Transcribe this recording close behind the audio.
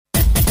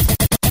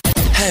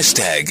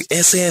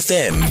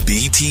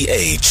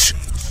#SAFMBTH.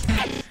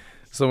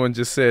 Someone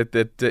just said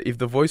that if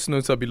the voice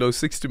notes are below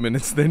 60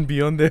 minutes, then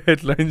Beyond the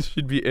Headlines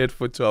should be aired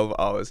for 12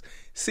 hours.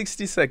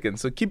 60 seconds.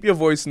 So keep your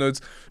voice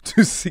notes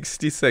to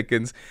 60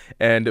 seconds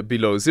and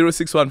below.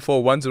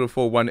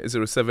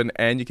 0614-104-107.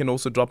 And you can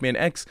also drop me an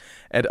X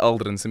at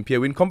Aldrin Simpia.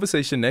 We're in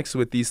conversation next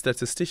with the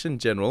Statistician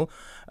General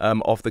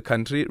of the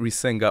country,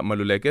 Risenga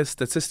Maluleke.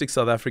 Statistics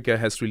South Africa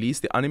has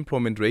released the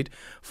unemployment rate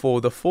for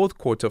the fourth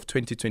quarter of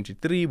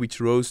 2023, which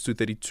rose to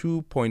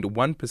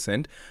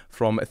 32.1%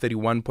 from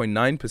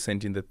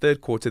 31.9% in the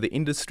third quarter. The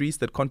industries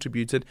that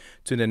contributed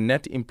to the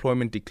net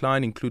employment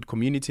decline include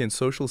community and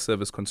social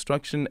service,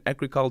 construction,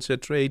 agriculture,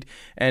 trade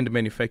and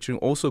manufacturing.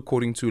 Also,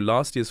 according to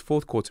last year's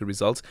fourth quarter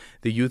results,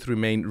 the youth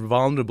remain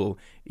vulnerable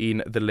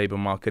in the labour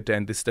market.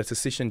 And the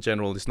Statistician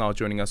General is now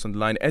joining us on the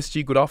line.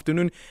 SG, good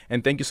afternoon,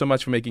 and thank you so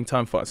much for making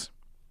time for us.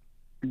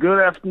 Good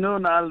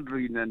afternoon,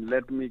 Aldrin, and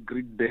let me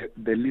greet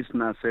the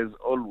listeners as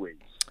always.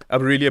 I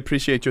really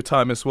appreciate your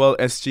time as well,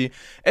 SG.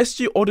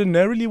 SG,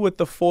 ordinarily with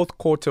the fourth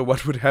quarter,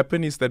 what would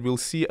happen is that we'll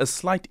see a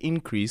slight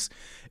increase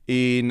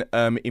in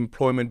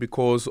employment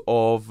because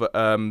of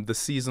the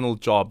seasonal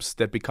jobs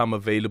that become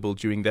available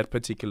during that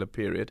particular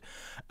period.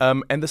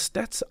 And the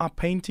stats are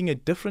painting a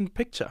different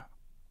picture.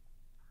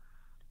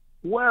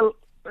 Well,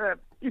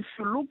 if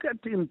you look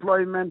at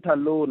employment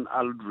alone,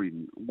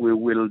 Aldrin, we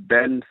will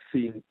then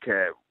think,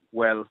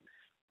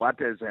 what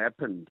has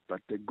happened?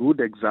 But a good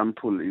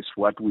example is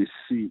what we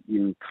see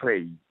in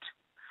trade.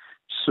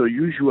 So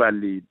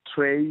usually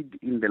trade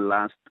in the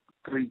last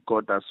 3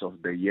 quarters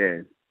of the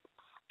year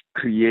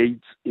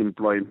creates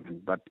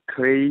employment, but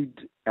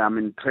trade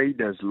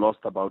has lost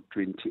about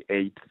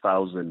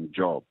 28,000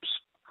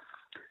 jobs.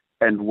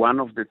 And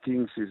one of the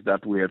things is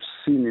that we have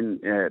seen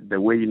in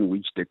the way in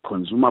which the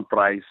consumer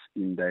price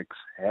index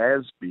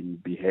has been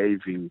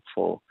behaving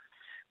for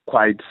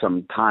quite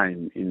some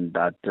time, in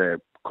that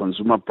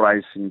consumer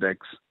price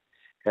index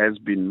has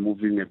been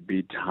moving a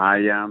bit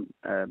higher.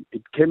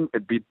 It came a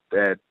bit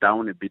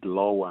down a bit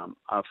lower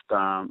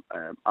after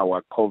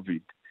our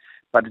COVID,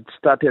 but it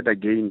started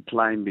again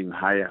climbing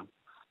higher.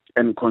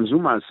 And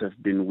consumers have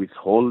been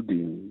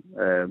withholding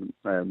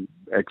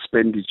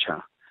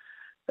expenditure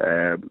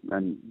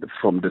and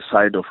from the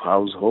side of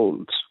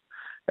households.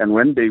 And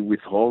when they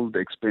withhold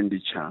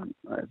expenditure,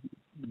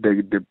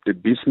 the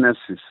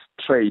businesses,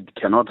 trade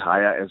cannot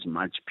hire as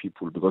much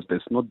people because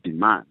there's no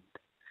demand.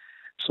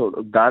 So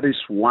that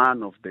is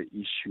one of the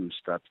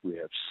issues that we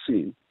have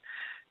seen.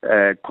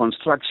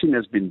 Construction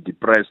has been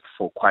depressed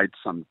for quite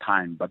some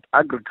time, but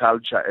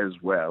agriculture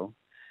as well.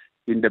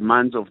 In the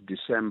month of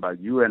December,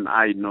 you and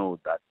I know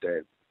that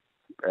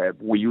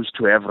we used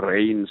to have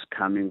rains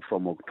coming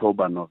from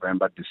October,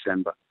 November,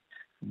 December.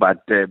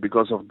 But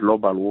because of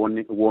global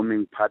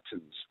warming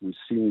patterns, we're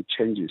seeing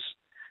changes.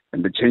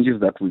 And the changes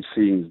that we're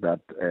seeing is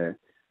that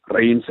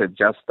rains have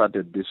just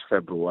started this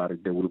February.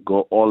 They will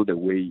go all the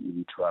way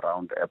into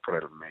around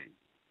April, May.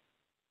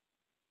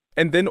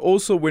 And then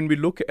also when we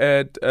look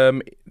at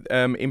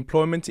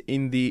employment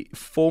in the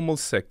formal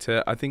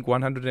sector, I think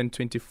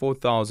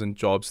 124,000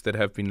 jobs that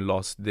have been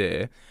lost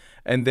there.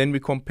 And then we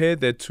compare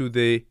that to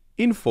the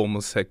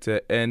informal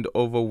sector, and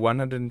over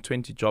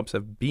 120 jobs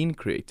have been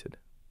created.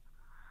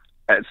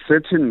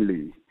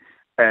 Certainly.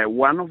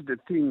 One of the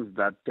things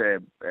that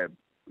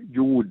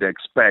you would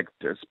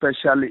expect,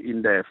 especially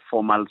in the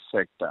formal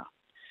sector,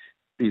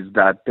 is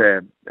that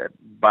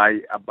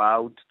by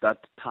about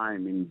that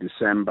time in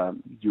December,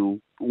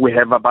 we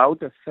have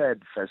about a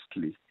third,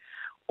 firstly,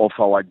 of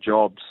our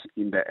jobs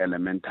in the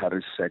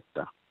elementary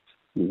sector,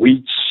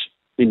 which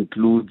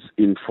includes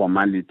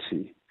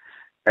informality.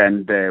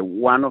 And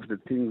one of the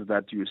things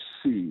that you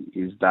see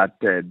is that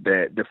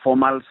the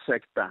formal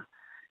sector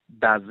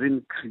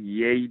doesn't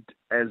create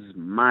as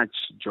much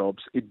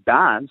jobs. It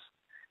does,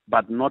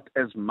 but not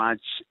as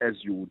much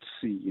as you would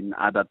see in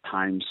other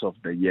times of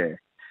the year,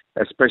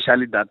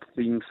 especially that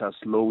things are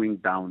slowing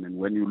down. And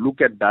when you look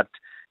at that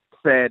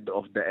third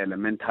of the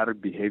elementary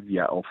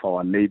behavior of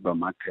our labor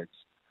markets,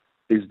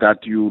 is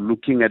that you're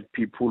looking at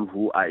people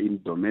who are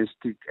in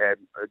domestic,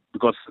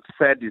 because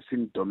third is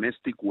in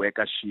domestic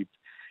workership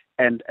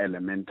and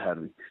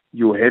elementary.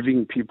 You're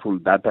having people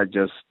that are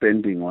just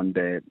standing on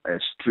the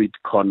street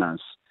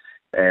corners,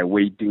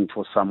 waiting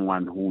for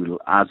someone who will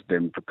ask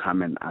them to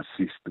come and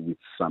assist with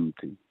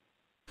something.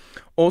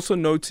 Also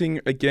noting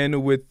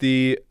again with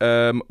the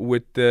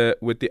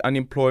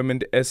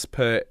unemployment as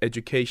per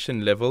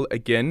education level,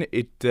 again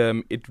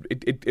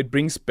it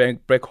brings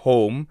back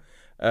home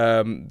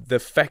the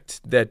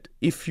fact that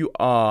if you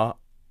are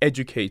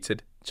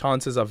educated,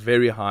 chances are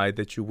very high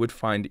that you would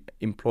find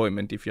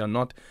employment. If you're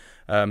not,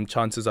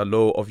 chances are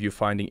low of you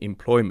finding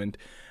employment.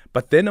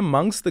 But then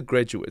amongst the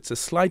graduates, a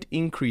slight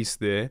increase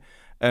there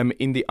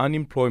in the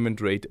unemployment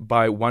rate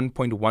by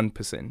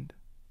 1.1%.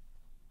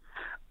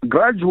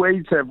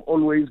 Graduates have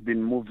always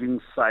been moving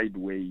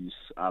sideways,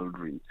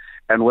 Aldrin.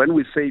 And when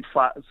we say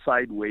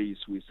sideways,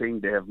 we're saying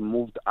they have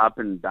moved up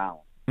and down.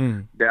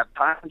 There are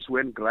times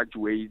when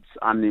graduate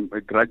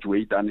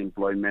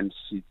unemployment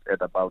sits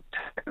at about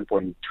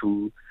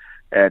 10.2.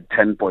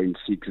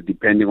 10.6,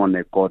 depending on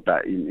the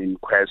quota in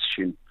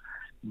question.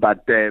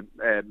 But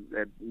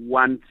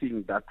one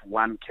thing that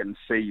one can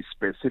say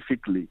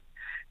specifically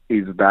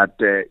is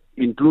that,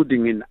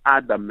 including in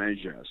other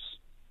measures,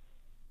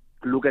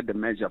 look at the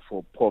measure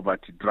for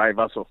poverty,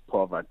 drivers of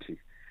poverty.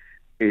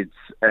 It's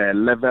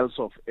levels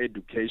of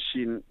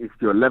education. If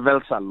your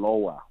levels are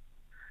lower,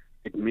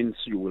 it means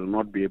you will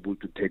not be able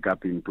to take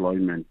up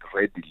employment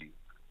readily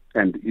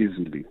and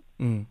easily.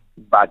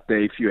 But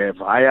if you have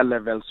higher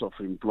levels of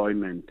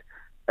employment,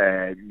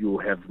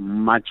 you have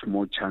much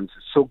more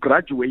chances. So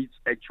graduates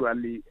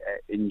actually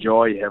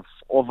have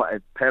over a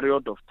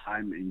period of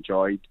time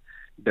enjoyed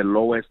the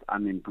lowest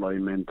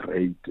unemployment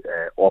rate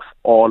of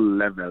all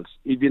levels,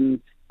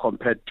 even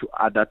compared to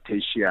other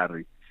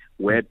tertiary,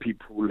 where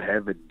people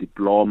have a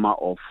diploma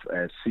of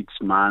 6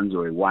 months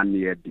or a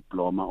 1-year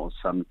diploma or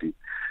something.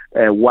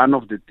 One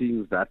of the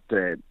things that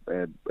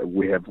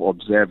we have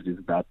observed is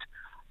that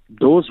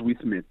those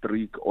with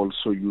matric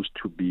also used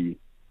to be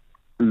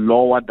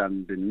lower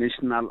than the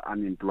national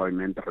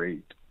unemployment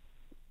rate.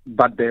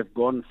 But they've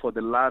gone for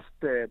the last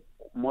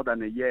more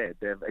than a year,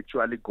 they've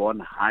actually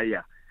gone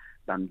higher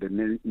than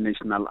the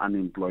national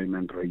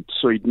unemployment rate.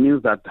 So it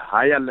means that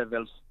higher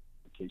levels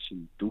of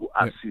education do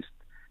assist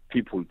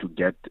people to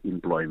get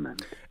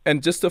employment.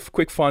 And just a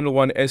quick final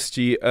one,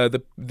 SG,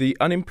 the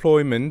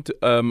unemployment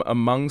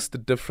amongst the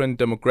different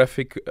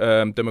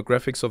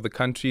demographics of the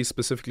country,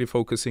 specifically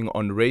focusing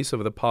on race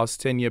over the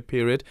past 10-year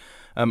period,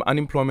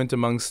 unemployment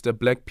amongst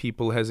black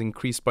people has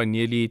increased by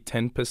nearly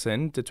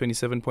 10%, to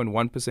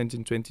 27.1%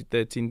 in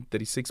 2013,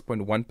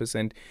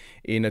 36.1%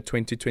 in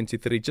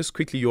 2023. Just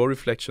quickly, your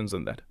reflections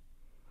on that.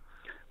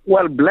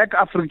 Well, black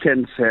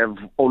Africans have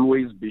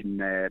always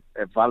been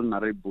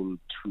vulnerable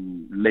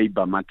to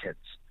labor markets.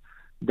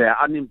 Their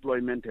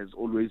unemployment has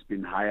always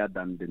been higher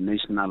than the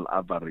national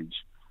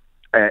average,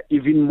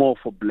 even more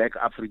for black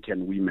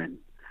African women.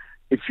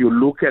 If you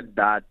look at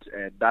that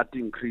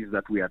increase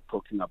that we are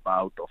talking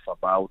about of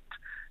about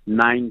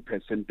 9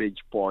 percentage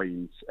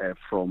points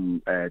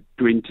from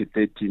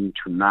 2013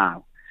 to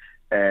now,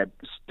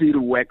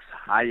 still works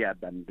higher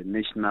than the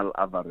national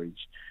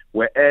average.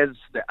 Whereas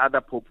the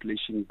other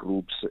population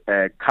groups,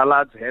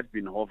 coloreds have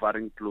been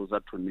hovering closer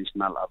to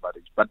national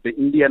average. But the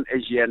Indian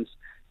Asians,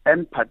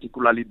 and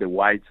particularly the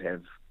whites,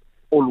 have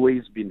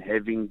always been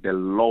having the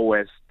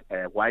lowest,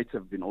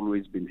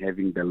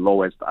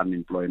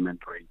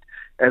 unemployment rate.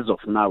 As of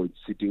now, it's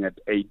sitting at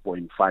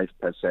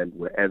 8.5%,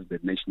 whereas the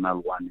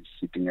national one is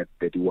sitting at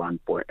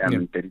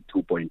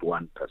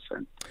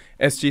 32.1%.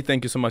 SG,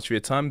 thank you so much for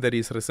your time. That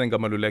is Risenga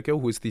Maluleke,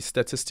 who is the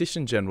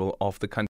Statistician General of the country.